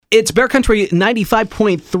It's Bear Country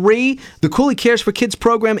 95.3. The Cooley Cares for Kids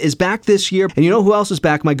program is back this year. And you know who else is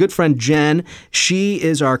back? My good friend Jen. She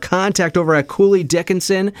is our contact over at Cooley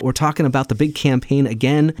Dickinson. We're talking about the big campaign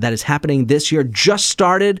again that is happening this year. Just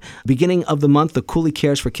started, beginning of the month, the Cooley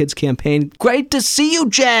Cares for Kids campaign. Great to see you,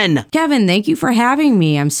 Jen. Kevin, thank you for having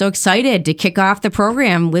me. I'm so excited to kick off the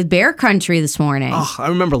program with Bear Country this morning. Oh, I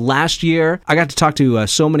remember last year, I got to talk to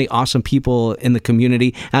so many awesome people in the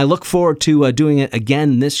community. And I look forward to doing it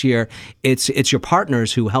again this year. It's your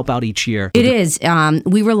partners who help out each year. It is.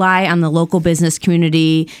 We rely on the local business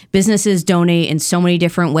community. Businesses donate in so many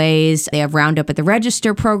different ways. They have Roundup at the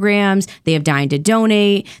Register programs. They have Dine to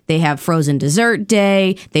Donate. They have Frozen Dessert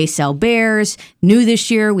Day. They sell bears. New this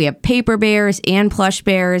year, we have paper bears and plush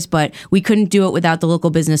bears, but we couldn't do it without the local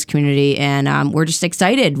business community. And we're just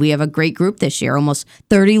excited. We have a great group this year, almost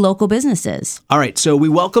 30 local businesses. All right. So we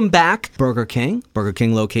welcome back Burger King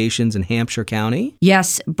locations in Hampshire County.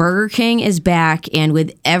 Yes, Burger King is back, and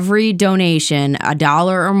with every donation, $1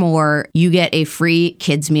 or more, you get a free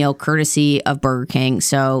kids meal courtesy of Burger King.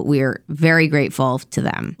 So we're very grateful to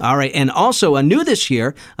them. All right. And also new this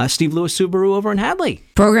year, Steve Lewis Subaru over in Hadley.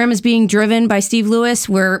 Program is being driven by Steve Lewis.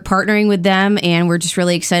 We're partnering with them, and we're just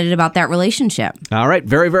really excited about that relationship. All right.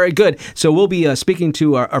 Very, very good. So we'll be speaking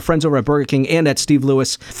to our friends over at Burger King and at Steve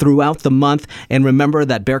Lewis throughout the month. And remember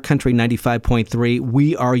that Bear Country 95.3,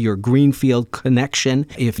 we are your Greenfield connection.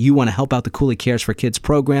 If you want to help out the Cooley Cares for Kids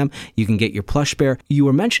program, you can get your plush bear. You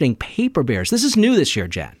were mentioning paper bears. This is new this year,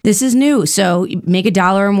 Jen. This is new. So make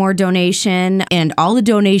 $1 or more donation. And all the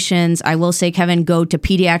donations, I will say, Kevin, go to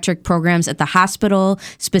pediatric programs at the hospital,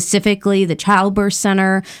 specifically the Childbirth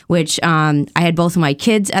Center, which I had both of my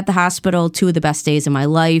kids at the hospital, 2 of the best days of my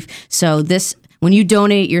life. So when you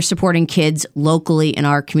donate, you're supporting kids locally in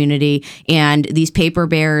our community. And these paper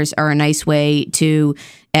bears are a nice way to,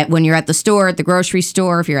 when you're at the store, at the grocery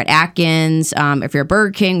store, if you're at Atkins, if you're at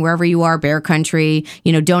Burger King, wherever you are, Bear Country,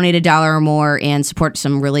 donate $1 or more and support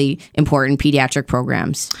some really important pediatric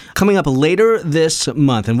programs. Coming up later this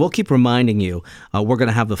month, and we'll keep reminding you, we're going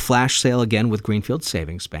to have the flash sale again with Greenfield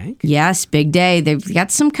Savings Bank. Yes, big day. They've got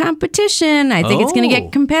some competition. I think it's going to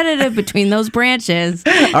get competitive between those branches.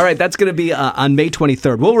 All right, that's going to be on May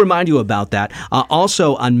 23rd. We'll remind you about that.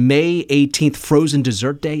 Also, on May 18th, Frozen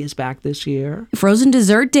Dessert Day is back this year. Frozen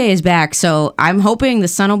Dessert Day is back, so I'm hoping the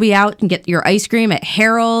sun will be out and get your ice cream at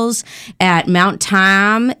Harold's, at Mount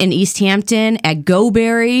Tom in East Hampton, at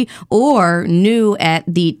Go-Berry, or new at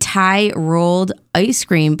the Thai rolled ice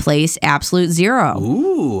cream place, Absolute Zero.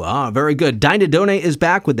 Ooh, very good. Dine to Donate is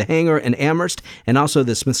back with the Hangar in Amherst, and also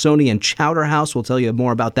the Smithsonian Chowder House. We'll tell you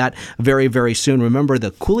more about that very, very soon. Remember,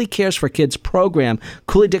 the Cooley Cares for Kids program,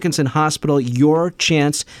 Cooley Dickinson Hospital, your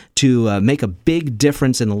chance to make a big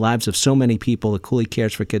difference in the lives of so many people, the Cooley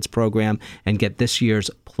Cares for Kids program, and get this year's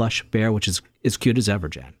plush bear, which is as cute as ever,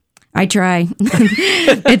 Jen. I try.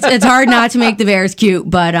 It's hard not to make the bears cute,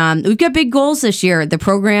 but we've got big goals this year. The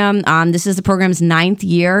program, this is the program's 9th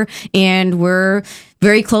year, and we're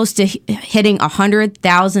very close to hitting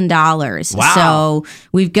 $100,000. Wow. So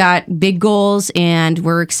we've got big goals, and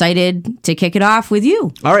we're excited to kick it off with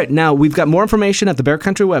you. All right. Now, we've got more information at the Bear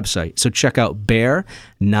Country website, so check out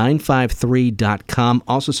bear953.com.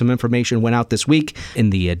 Also, some information went out this week in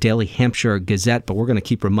the Daily Hampshire Gazette, but we're going to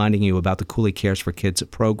keep reminding you about the Cooley Cares for Kids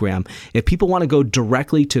program. If people want to go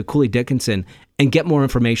directly to Cooley Dickinson and get more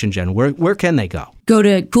information, Jen, where can they go? Go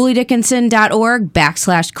to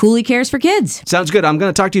CooleyDickinson.org/Cooley Cares for Kids. Sounds good. I'm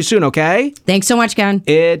going to talk to you soon, okay? Thanks so much, Ken.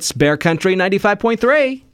 It's Bear Country 95.3.